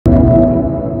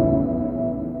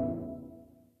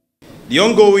The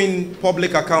ongoing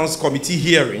Public Accounts Committee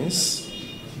hearings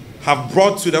have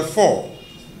brought to the fore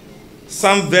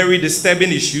some very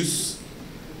disturbing issues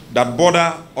that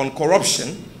border on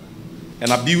corruption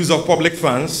and abuse of public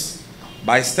funds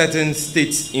by certain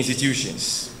state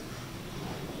institutions.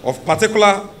 Of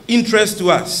particular interest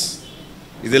to us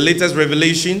is the latest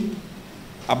revelation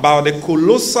about the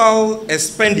colossal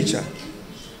expenditure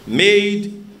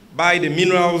made by the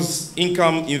Minerals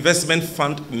Income Investment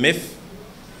Fund, MIF,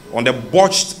 on the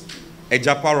botched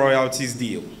Agyapa royalties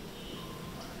deal.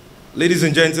 Ladies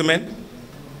and gentlemen,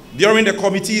 during the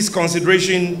committee's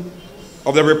consideration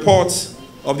of the report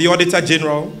of the Auditor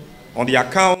General on the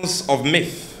accounts of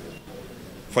MIF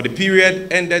for the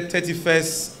period ended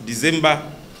 31st December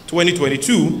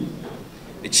 2022,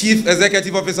 the Chief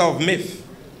Executive Officer of MIF,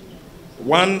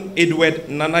 one Edward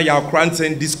Nana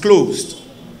Yaw-Cranton, disclosed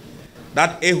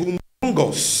that a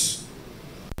humongous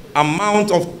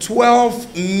amount of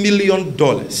 $12 million,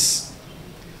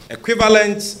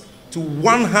 equivalent to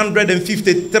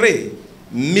 153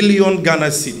 million Ghana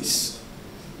cedis,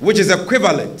 which is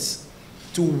equivalent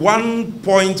to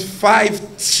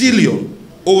 1.5 trillion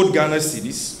old Ghana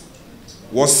cedis,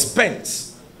 was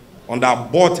spent on the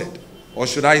aborted, or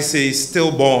should I say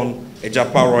stillborn,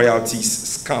 Agyapa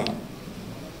royalties scam.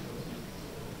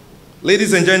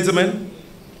 Ladies and gentlemen,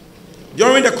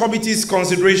 during the committee's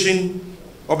consideration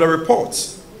of the report,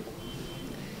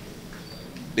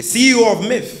 the CEO of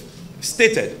MIF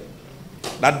stated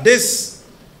that this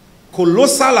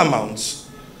colossal amount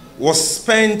was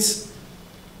spent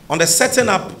on the setting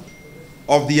up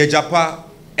of the Agyapa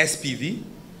SPV,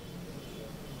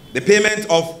 the payment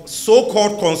of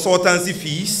so-called consultancy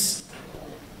fees,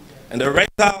 and the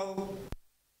rental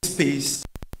space,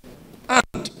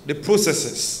 and the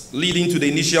processes leading to the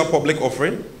initial public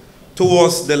offering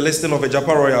towards the listing of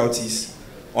Agyapa royalties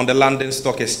on the London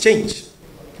Stock Exchange.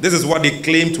 This is what they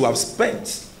claim to have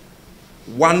spent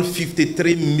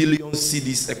 153 million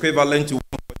cedis, equivalent to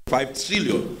 1.5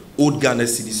 trillion old Ghana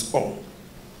cedis on.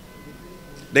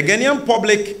 The Ghanaian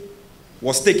public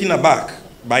was taken aback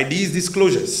by these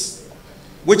disclosures,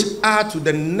 which add to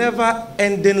the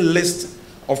never-ending list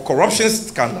of corruption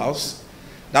scandals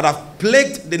that have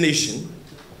plagued the nation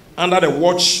under the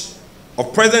watch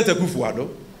of President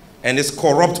Akufo-Addo and his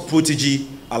corrupt protege,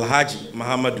 Alhaji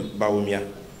Mahamudu Bawumia.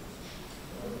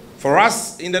 For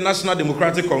us in the National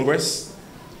Democratic Congress,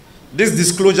 this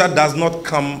disclosure does not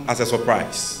come as a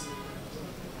surprise.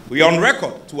 We are on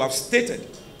record to have stated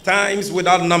times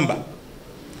without number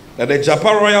that the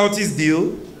Agyapa royalties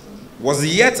deal was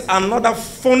yet another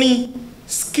phony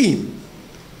scheme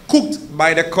cooked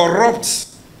by the corrupt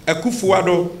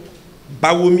Akufo-Addo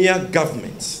Bawumia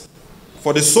government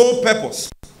for the sole purpose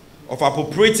of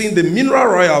appropriating the mineral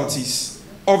royalties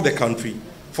of the country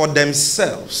for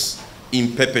themselves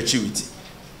in perpetuity.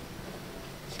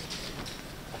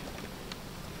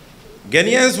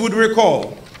 Ghanaians would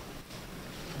recall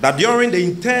that during the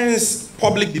intense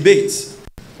public debate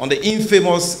on the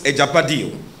infamous Agyapa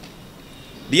deal,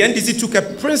 the NDC took a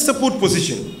principled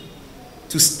position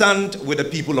to stand with the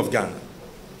people of Ghana.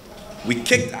 We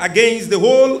kicked against the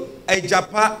whole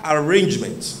Agyapa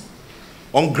arrangement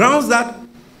on grounds that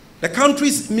the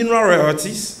country's mineral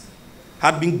royalties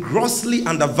had been grossly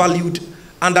undervalued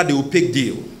under the opaque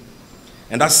deal,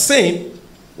 and that same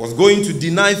was going to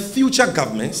deny future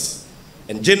governments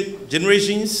and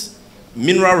generations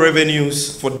mineral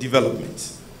revenues for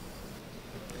development.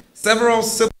 Several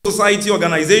civil society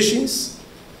organizations,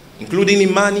 including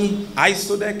Imani,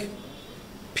 ISODEC,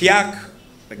 PIAC,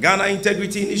 the Ghana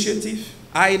Integrity Initiative,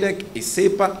 IDEC,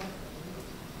 ISEPA,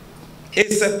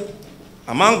 ASEP,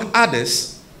 among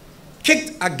others,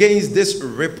 kicked against this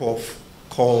ripoff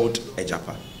called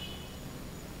Agyapa,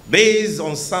 based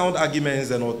on sound arguments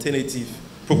and alternative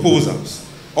proposals,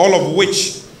 all of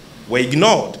which were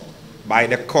ignored by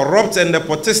the corrupt and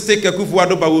nepotistic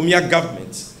Akufo-Addo Bawumia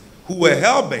government, who were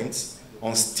hell-bent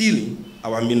on stealing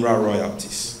our mineral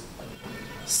royalties.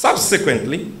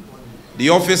 Subsequently, the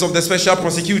Office of the Special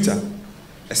Prosecutor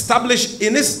established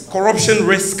in its corruption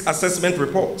risk assessment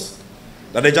report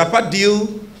that the Agyapa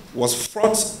deal was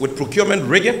fraught with procurement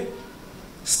rigging,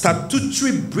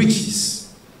 statutory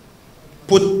breaches,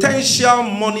 potential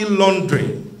money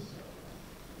laundering,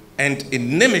 and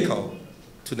inimical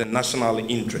to the national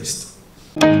interest.